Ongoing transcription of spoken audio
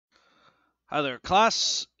Hi there,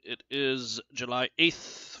 class. It is July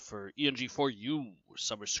 8th for ENG4U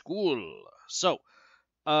summer school.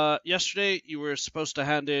 Yesterday you were supposed to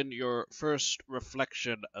hand in your first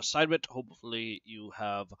reflection assignment. Hopefully, you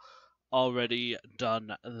have already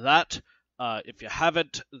done that. If you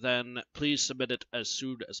haven't, then please submit it as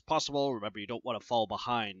soon as possible. Remember, you don't want to fall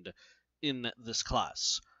behind in this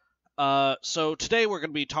class. So today we're going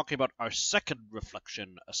to be talking about our second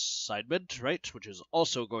reflection assignment, right? Which is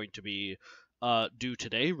also going to be due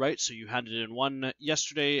today, right? So you handed in one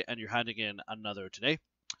yesterday and you're handing in another today.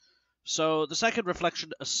 So the second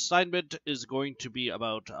reflection assignment is going to be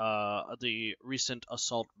about the recent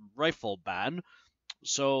assault rifle ban.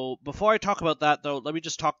 So before I talk about that, though, let me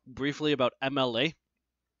just talk briefly about MLA.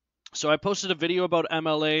 So I posted a video about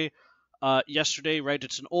MLA yesterday, right?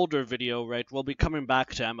 It's an older video, right? We'll be coming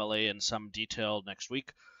back to MLA in some detail next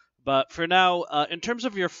week. But for now, in terms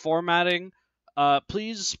of your formatting,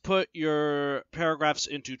 please put your paragraphs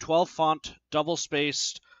into 12 font, double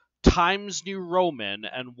spaced, Times New Roman,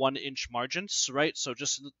 and 1-inch margins, right? So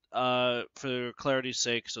just for clarity's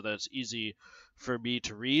sake, so that it's easy for me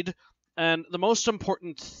to read. And the most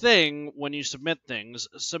important thing when you submit things,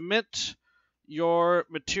 submit your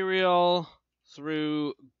material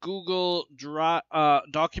through Google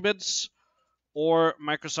Documents or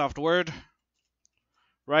Microsoft Word,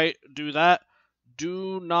 right? Do that.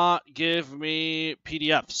 Do not give me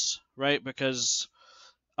PDFs, right? Because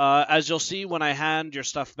as you'll see when I hand your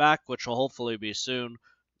stuff back, which will hopefully be soon,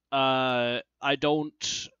 I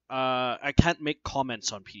can't make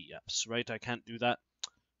comments on PDFs, right? I can't do that.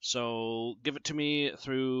 So give it to me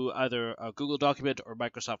through either a Google document or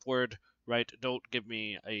Microsoft Word, right? Don't give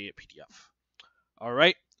me a PDF. All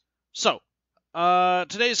right. So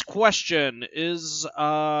today's question is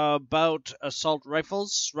about assault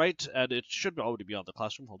rifles, right? And it should already be on the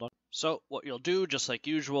classroom. Hold on. So what you'll do, just like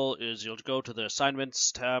usual, is you'll go to the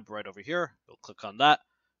assignments tab right over here. You'll click on that,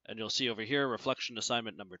 and you'll see over here reflection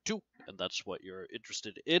assignment number 2, and that's what you're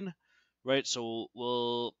interested in. Right, so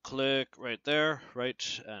we'll click right there,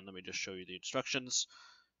 right, and let me just show you the instructions.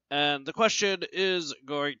 And the question is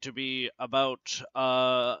going to be about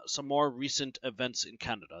some more recent events in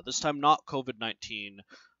Canada. This time not COVID-19,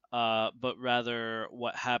 but rather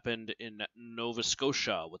what happened in Nova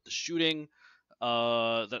Scotia with the shooting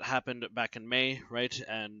that happened back in May, right,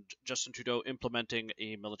 and Justin Trudeau implementing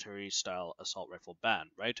a military-style assault rifle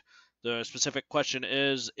ban, right? The specific question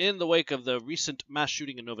is, in the wake of the recent mass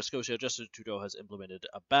shooting in Nova Scotia, Justin Trudeau has implemented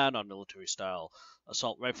a ban on military-style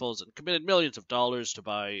assault rifles and committed millions of dollars to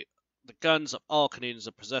buy the guns of all Canadians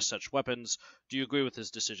that possess such weapons. Do you agree with his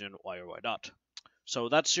decision? Why or why not? So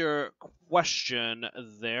that's your question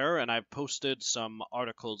there, and I've posted some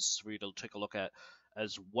articles for you to take a look at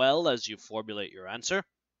as well as you formulate your answer.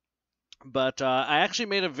 But I actually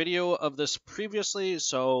made a video of this previously,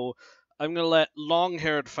 so I'm going to let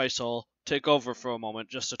long-haired Faisal take over for a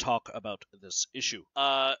moment just to talk about this issue.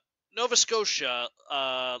 Nova Scotia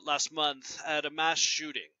last month had a mass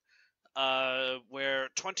shooting where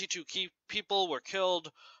 22 people were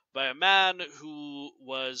killed by a man who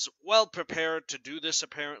was well prepared to do this,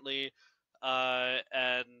 apparently,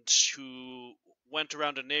 and who went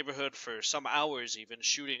around a neighborhood for some hours even,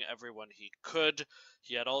 shooting everyone he could.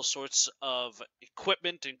 He had all sorts of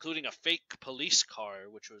equipment, including a fake police car,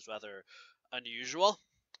 which was rather unusual.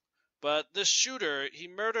 But this shooter, he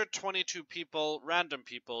murdered 22 people, random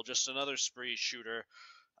people, just another spree shooter.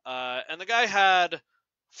 And the guy had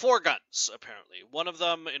 4 guns, apparently. One of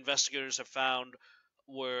them, investigators have found,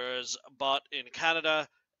 was bought in Canada,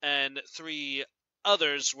 and 3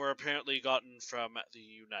 others were apparently gotten from the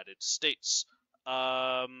United States.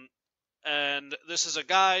 And this is a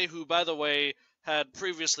guy who, by the way, had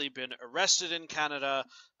previously been arrested in Canada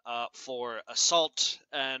for assault,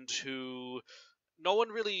 and who no one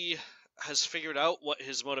really has figured out what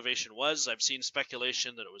his motivation was. I've seen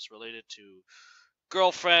speculation that it was related to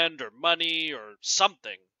girlfriend or money or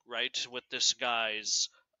something, right, with this guy's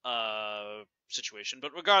situation.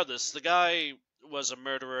 But regardless, the guy was a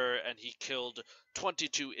murderer, and he killed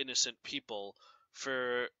 22 innocent people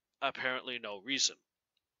for apparently no reason.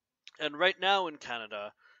 And right now in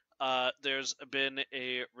Canada, there's been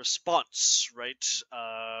a response, right,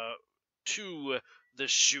 to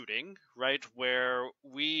this shooting, right, where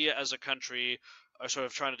we as a country are sort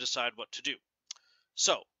of trying to decide what to do.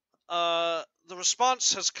 So, the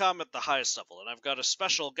response has come at the highest level, and I've got a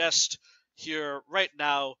special guest here right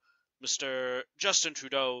now, Mr. Justin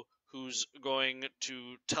Trudeau, who's going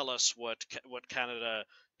to tell us what Canada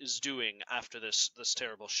is doing after this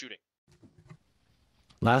terrible shooting.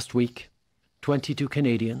 Last week, 22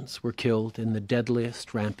 Canadians were killed in the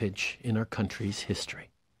deadliest rampage in our country's history.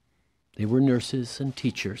 They were nurses and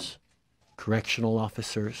teachers, correctional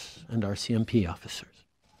officers and RCMP officers.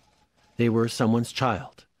 They were someone's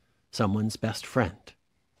child, someone's best friend,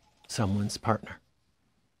 someone's partner.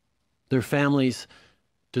 Their families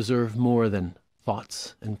deserve more than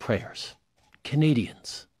thoughts and prayers.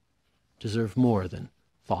 Canadians deserve more than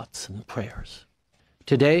thoughts and prayers.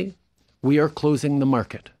 Today, we are closing the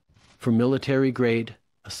market for military-grade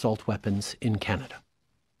assault weapons in Canada.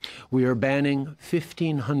 We are banning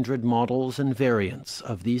 1,500 models and variants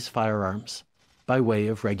of these firearms by way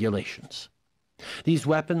of regulations. These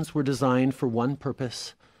weapons were designed for one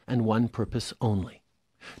purpose and one purpose only: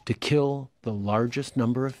 to kill the largest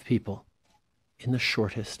number of people in the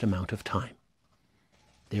shortest amount of time.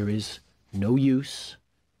 There is no use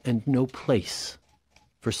and no place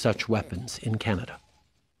for such weapons in Canada.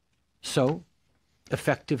 So,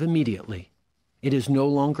 effective immediately, it is no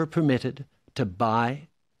longer permitted to buy,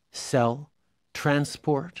 sell,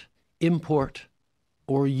 transport, import,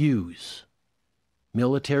 or use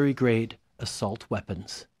military-grade assault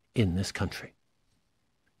weapons in this country.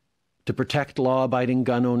 To protect law-abiding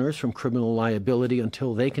gun owners from criminal liability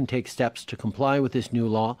until they can take steps to comply with this new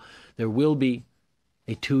law, there will be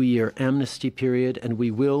a 2-year amnesty period, and we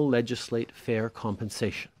will legislate fair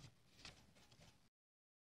compensation.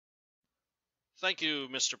 Thank you,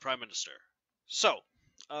 Mr. Prime Minister. So,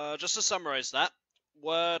 just to summarize that,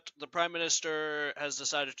 what the Prime Minister has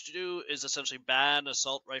decided to do is essentially ban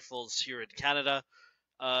assault rifles here in Canada.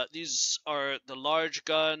 These are the large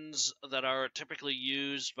guns that are typically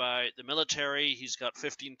used by the military. He's got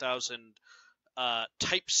 15,000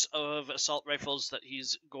 types of assault rifles that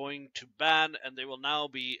he's going to ban, and they will now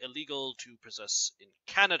be illegal to possess in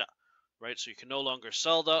Canada, right? So you can no longer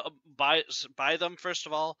sell them, buy them, first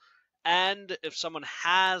of all, and if someone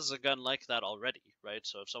has a gun like that already, right?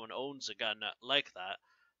 So if someone owns a gun like that,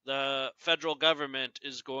 the federal government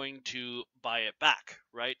is going to buy it back,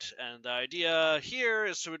 right? And the idea here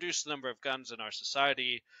is to reduce the number of guns in our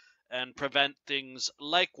society and prevent things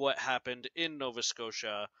like what happened in Nova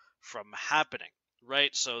Scotia from happening,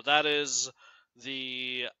 right? So that is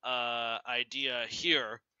the idea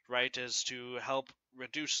here, right, is to help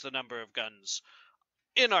reduce the number of guns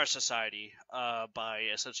in our society by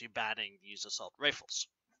essentially banning these assault rifles.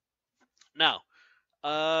 Now,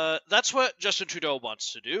 that's what Justin Trudeau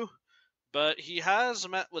wants to do, but he has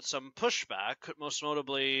met with some pushback, most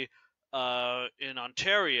notably in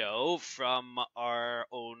Ontario from our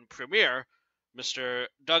own Premier, Mr.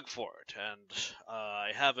 Doug Ford. And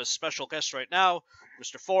I have a special guest right now.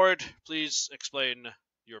 Mr. Ford, please explain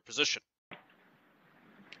your position.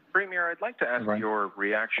 Premier, I'd like to ask your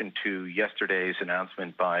reaction to yesterday's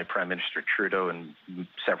announcement by Prime Minister Trudeau and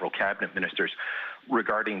several cabinet ministers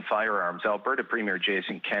regarding firearms. Alberta Premier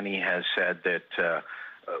Jason Kenney has said that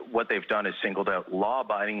what they've done is singled out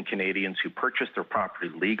law-abiding Canadians who purchase their property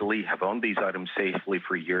legally, have owned these items safely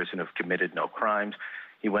for years, and have committed no crimes.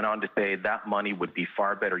 He went on to say that money would be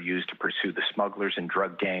far better used to pursue the smugglers and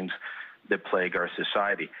drug gangs that plague our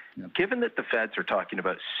society. Yep. Given that the feds are talking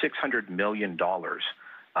about $600 million,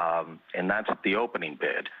 and that's the opening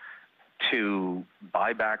bid, to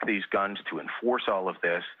buy back these guns, to enforce all of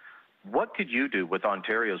this, what could you do with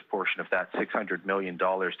Ontario's portion of that $600 million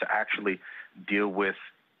to actually deal with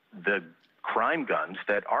the crime guns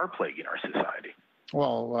that are plaguing our society?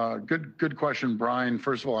 Well, good question, Brian.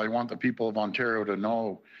 First of all, I want the people of Ontario to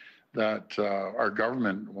know that our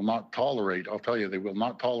government will not tolerate, I'll tell you, they will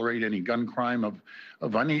not tolerate any gun crime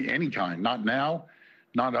of any kind, not now,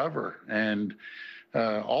 not ever. And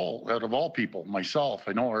out of all people, myself,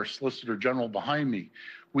 I know our Solicitor General behind me,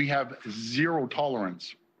 we have zero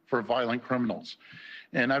tolerance for violent criminals.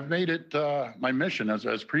 And I've made it my mission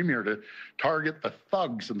as Premier to target the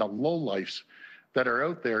thugs and the lowlifes that are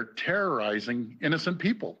out there terrorizing innocent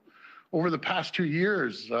people. Over the past 2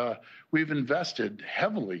 years, we've invested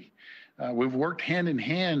heavily. We've worked hand in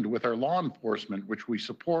hand with our law enforcement, which we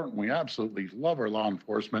support, and we absolutely love our law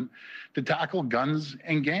enforcement, to tackle guns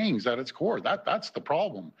and gangs at its core. That's the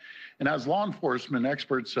problem. And as law enforcement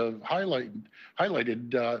experts have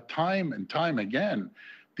highlighted time and time again,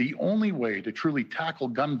 the only way to truly tackle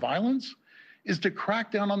gun violence is to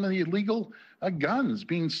crack down on the illegal guns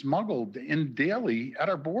being smuggled in daily at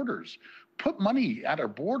our borders. Put money at our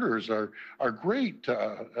borders. Are great,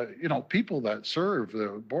 people that serve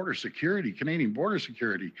the border security, Canadian border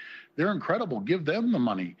security. They're incredible. Give them the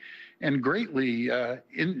money, and greatly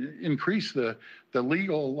increase the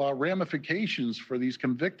legal ramifications for these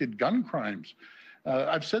convicted gun crimes.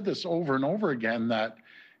 I've said this over and over again that,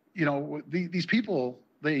 these people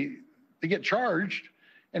they get charged,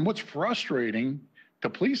 and what's frustrating to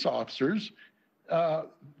police officers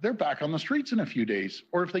they're back on the streets in a few days.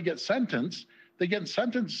 Or if they get sentenced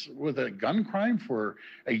with a gun crime for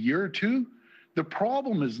a year or two. The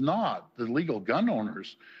problem is not the legal gun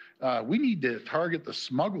owners. We need to target the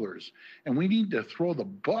smugglers, and we need to throw the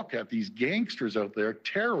book at these gangsters out there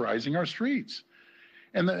terrorizing our streets.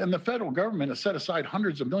 And the federal government has set aside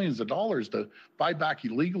hundreds of millions of dollars to buy back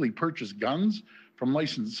illegally purchased guns from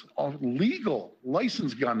legal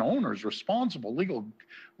licensed gun owners, responsible legal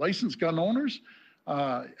licensed gun owners.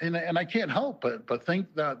 And I can't help but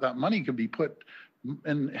think that that money could be put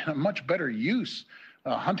in a much better use,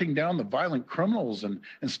 hunting down the violent criminals and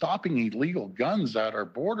stopping illegal guns at our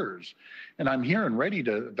borders. And I'm here and ready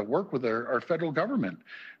to work with our federal government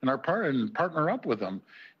and partner up with them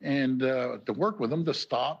and to work with them to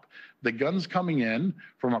stop the guns coming in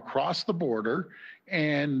from across the border.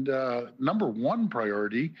 And number one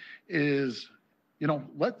priority is,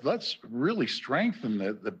 let's really strengthen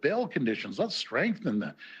the bail conditions. Let's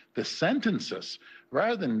strengthen the sentences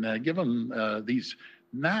rather than give them these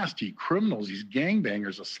nasty criminals, these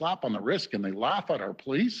gangbangers, a slap on the wrist and they laugh at our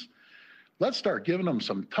police. Let's start giving them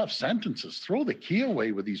some tough sentences. Throw the key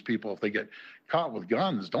away with these people if they get caught with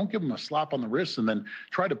guns. Don't give them a slap on the wrist and then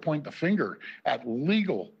try to point the finger at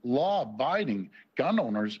legal, law-abiding gun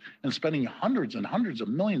owners and spending hundreds and hundreds of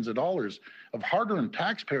millions of dollars of hard-earned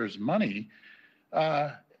taxpayers' money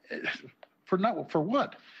for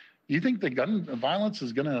what? You think the gun violence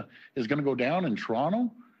is gonna go down in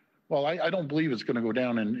Toronto? Well, I don't believe it's going to go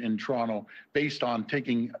down in Toronto based on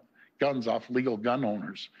taking guns off legal gun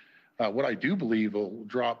owners. What I do believe will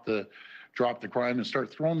drop the crime and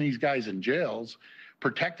start throwing these guys in jails,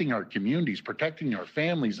 protecting our communities, protecting our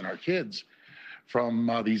families and our kids from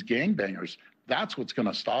these gangbangers. That's what's going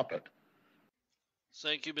to stop it.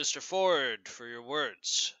 Thank you, Mr. Ford, for your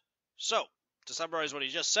words. So, to summarize what he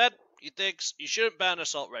just said, he thinks you shouldn't ban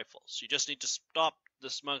assault rifles. You just need to stop the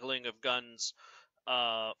smuggling of guns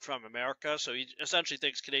from America. So he essentially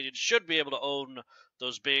thinks Canadians should be able to own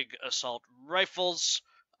those big assault rifles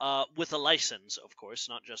with a license, of course,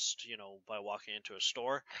 not just, by walking into a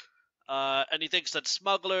store. And he thinks that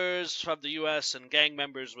smugglers from the U.S. and gang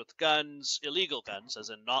members with guns, illegal guns, as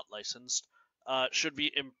in not licensed, should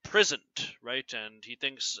be imprisoned, right? And he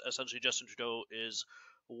thinks essentially Justin Trudeau is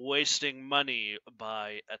wasting money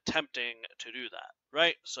by attempting to do that,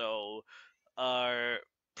 right? So our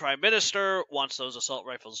Prime Minister wants those assault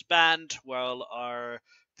rifles banned, while our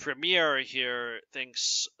Premier here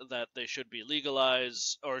thinks that they should be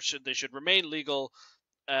legalized, or they should remain legal,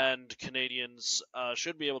 and Canadians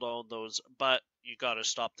should be able to own those, but you gotta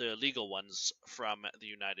stop the illegal ones from the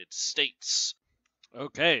United States.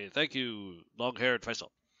 Okay, thank you, long-haired Faisal.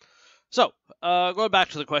 So, going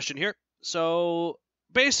back to the question here. So,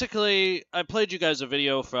 basically, I played you guys a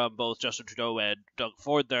video from both Justin Trudeau and Doug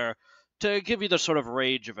Ford there to give you the sort of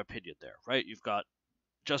range of opinion there, right? You've got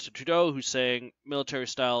Justin Trudeau who's saying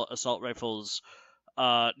military-style assault rifles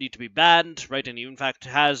need to be banned, right? And he, in fact,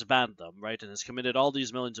 has banned them, right? And has committed all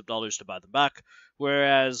these millions of dollars to buy them back.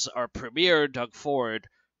 Whereas our Premier, Doug Ford,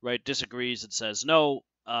 right, disagrees and says, no,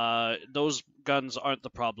 those guns aren't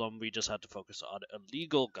the problem. We just have to focus on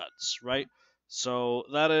illegal guns, right? So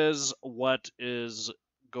that is what is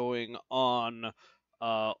going on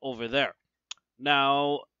over there.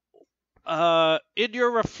 Now, in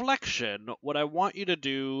your reflection, what I want you to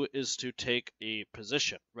do is to take a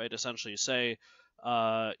position, right? Essentially say,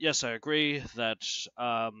 yes, I agree that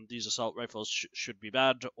these assault rifles should be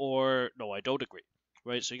banned, or no, I don't agree,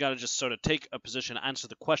 right? So you got to just sort of take a position, answer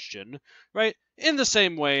the question, right, in the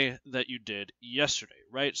same way that you did yesterday,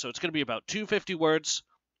 right? So it's going to be about 250 words,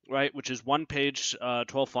 right, which is one page,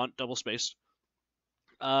 12 font, double spaced,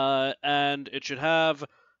 and it should have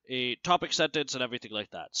a topic sentence and everything like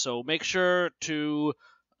that. So make sure to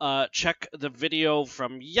check the video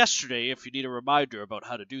from yesterday if you need a reminder about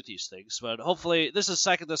how to do these things. But hopefully this is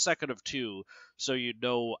the second of two, so you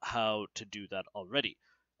know how to do that already.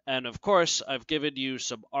 And of course, I've given you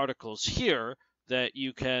some articles here that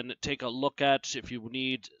you can take a look at if you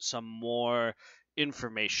need some more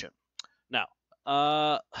information. Now,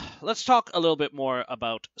 let's talk a little bit more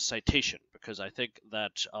about citation, because I think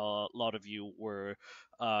that a lot of you were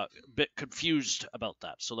a bit confused about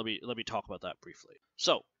that. So let me talk about that briefly.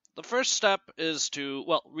 So the first step is to,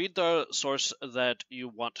 well, read the source that you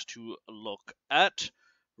want to look at,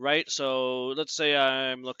 right? So let's say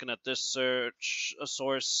I'm looking at this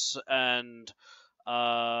source, and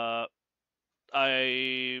I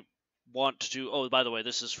want to, oh, by the way,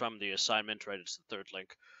 this is from the assignment, right? It's the third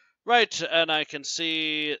link. Right, and I can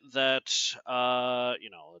see that,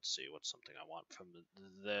 let's see, what's something I want from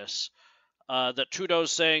this. that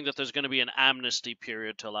Trudeau's saying that there's going to be an amnesty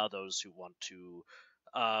period to allow those who want to,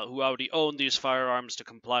 who already own these firearms to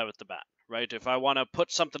comply with the ban, right? If I want to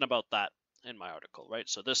put something about that in my article, right?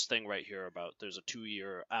 So this thing right here about there's a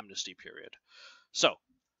 2-year amnesty period. So,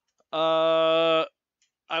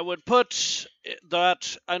 I would put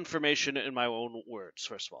that information in my own words,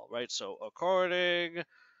 first of all, right? So, according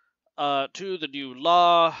to the new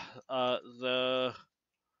law, the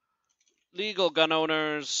legal gun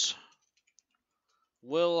owners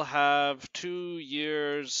will have 2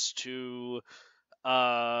 years to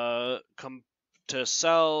to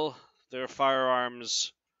sell their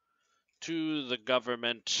firearms to the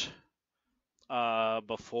government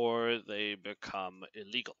before they become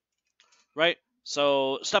illegal, right?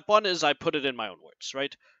 So step one is I put it in my own words,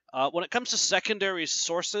 right? When it comes to secondary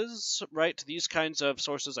sources, right, these kinds of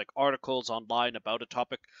sources like articles online about a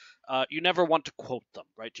topic, you never want to quote them,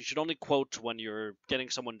 right? You should only quote when you're getting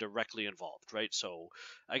someone directly involved, right? So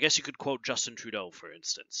I guess you could quote Justin Trudeau, for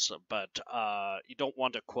instance, but you don't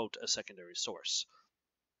want to quote a secondary source.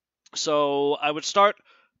 So I would start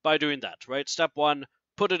by doing that, right? Step one,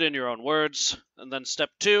 put it in your own words. And then step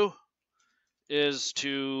two is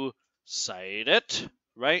to cite it,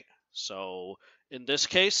 right? So in this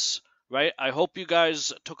case, right, I hope you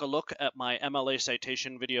guys took a look at my MLA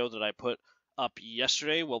citation video that I put up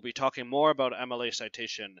yesterday. We'll be talking more about MLA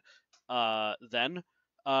citation then.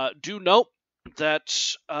 Do note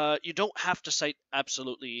that you don't have to cite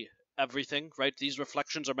absolutely everything, right? These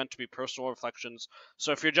reflections are meant to be personal reflections.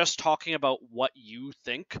 So if you're just talking about what you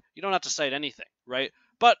think, you don't have to cite anything, right?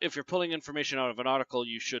 But if you're pulling information out of an article,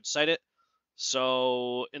 you should cite it.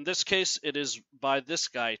 So in this case, it is by this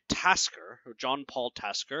guy, Tasker, or John Paul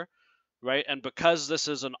Tasker, right? And because this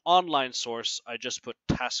is an online source, I just put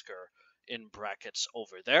Tasker in brackets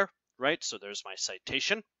over there, right? So there's my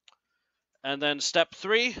citation. And then step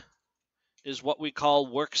three is what we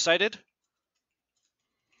call works cited,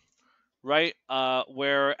 right?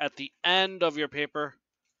 Where at the end of your paper,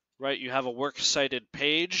 right, you have a works cited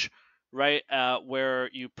page, right,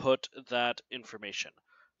 where you put that information.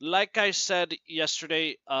 Like I said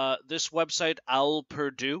yesterday, this website, Owl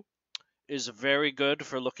Purdue, is very good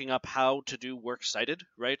for looking up how to do works cited,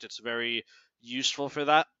 right? It's very useful for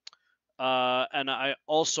that. And I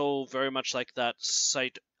also very much like that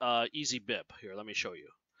site, EasyBib. Here, let me show you.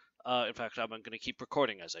 In fact, I'm going to keep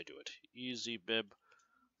recording as I do it. EasyBib.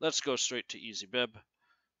 Let's go straight to EasyBib.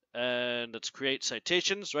 And let's create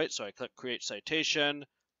citations, right? So I click create citation,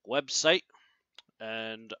 website,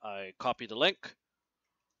 and I copy the link.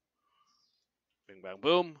 Bing, bang,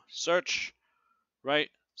 boom, search, right?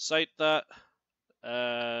 Cite that,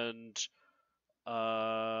 and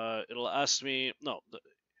it'll ask me, no,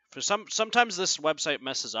 sometimes this website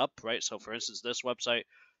messes up, right? So for instance, this website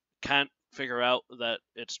can't figure out that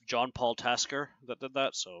it's John Paul Tasker that did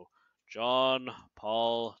that. So John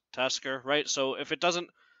Paul Tasker, right? So if it doesn't,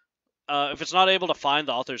 if it's not able to find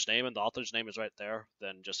the author's name and the author's name is right there,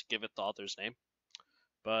 then just give it the author's name.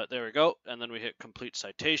 But there we go. And then we hit complete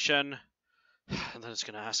citation. And then it's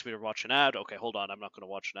going to ask me to watch an ad. Okay, hold on. I'm not going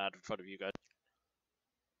to watch an ad in front of you guys.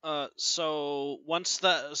 So once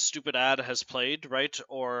that stupid ad has played, right,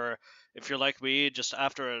 or if you're like me, just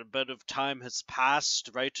after a bit of time has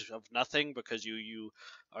passed, right, of nothing because you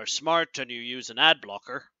are smart and you use an ad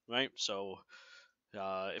blocker, right? So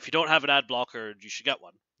if you don't have an ad blocker, you should get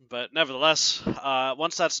one. But nevertheless,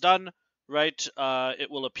 once that's done, right, it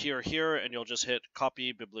will appear here, and you'll just hit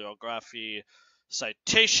copy bibliography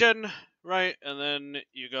citation, right, and then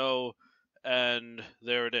you go, and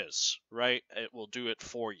there it is, right? It will do it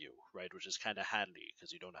for you, right, which is kind of handy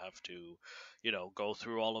because you don't have to, go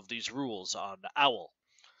through all of these rules on OWL.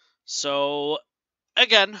 So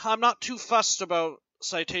again, I'm not too fussed about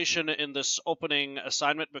citation in this opening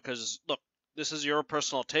assignment because, look, this is your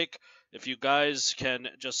personal take. If you guys can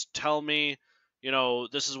just tell me,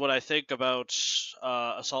 this is what I think about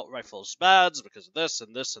assault rifles BADS because of this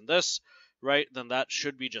and this and this, right, then that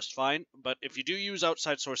should be just fine. But if you do use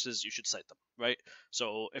outside sources, you should cite them, right?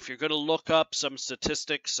 So if you're going to look up some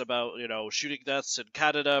statistics about, shooting deaths in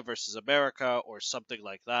Canada versus America or something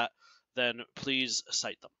like that, then please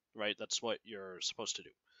cite them, right? That's what you're supposed to do.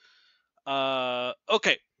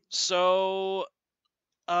 Okay, so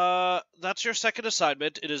that's your second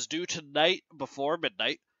assignment. It is due tonight before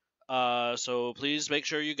midnight. So please make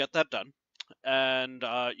sure you get that done. And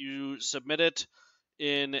you submit it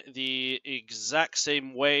in the exact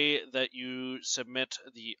same way that you submit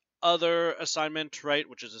the other assignment, right?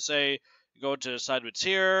 Which is to say, you go to assignments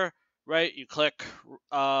here, right? You click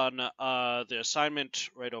on the assignment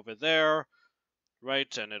right over there,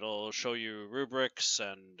 right? And it'll show you rubrics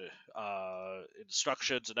and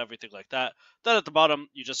instructions and everything like that. Then at the bottom,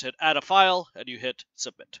 you just hit add a file and you hit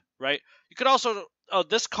submit, right? You could also,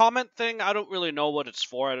 this comment thing, I don't really know what it's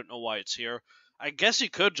for. I don't know why it's here. I guess you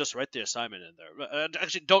could just write the assignment in there.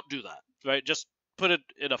 Actually, don't do that, right? Just put it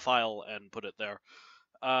in a file and put it there.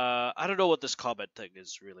 I don't know what this comment thing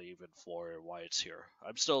is really even for or why it's here.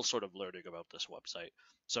 I'm still sort of learning about this website.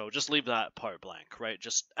 So just leave that part blank, right?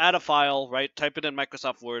 Just add a file, right? Type it in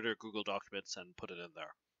Microsoft Word or Google Documents and put it in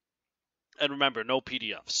there. And remember, no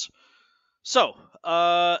PDFs. So,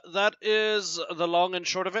 that is the long and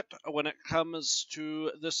short of it when it comes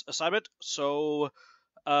to this assignment. So,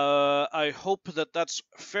 I hope that that's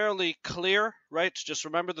fairly clear, right? Just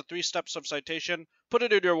remember the 3 steps of citation. Put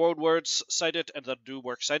it in your own words, cite it, and then do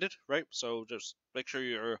works cited, right? So just make sure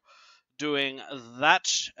you're doing that.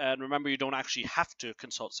 And remember, you don't actually have to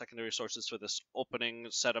consult secondary sources for this opening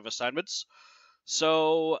set of assignments.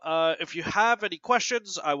 So if you have any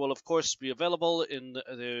questions, I will, of course, be available in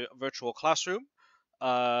the virtual classroom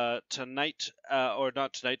tonight, or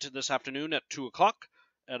not tonight, this afternoon at 2 o'clock.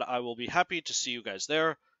 And I will be happy to see you guys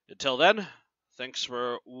there. Until then, thanks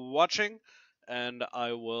for watching, and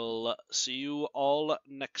I will see you all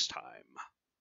next time.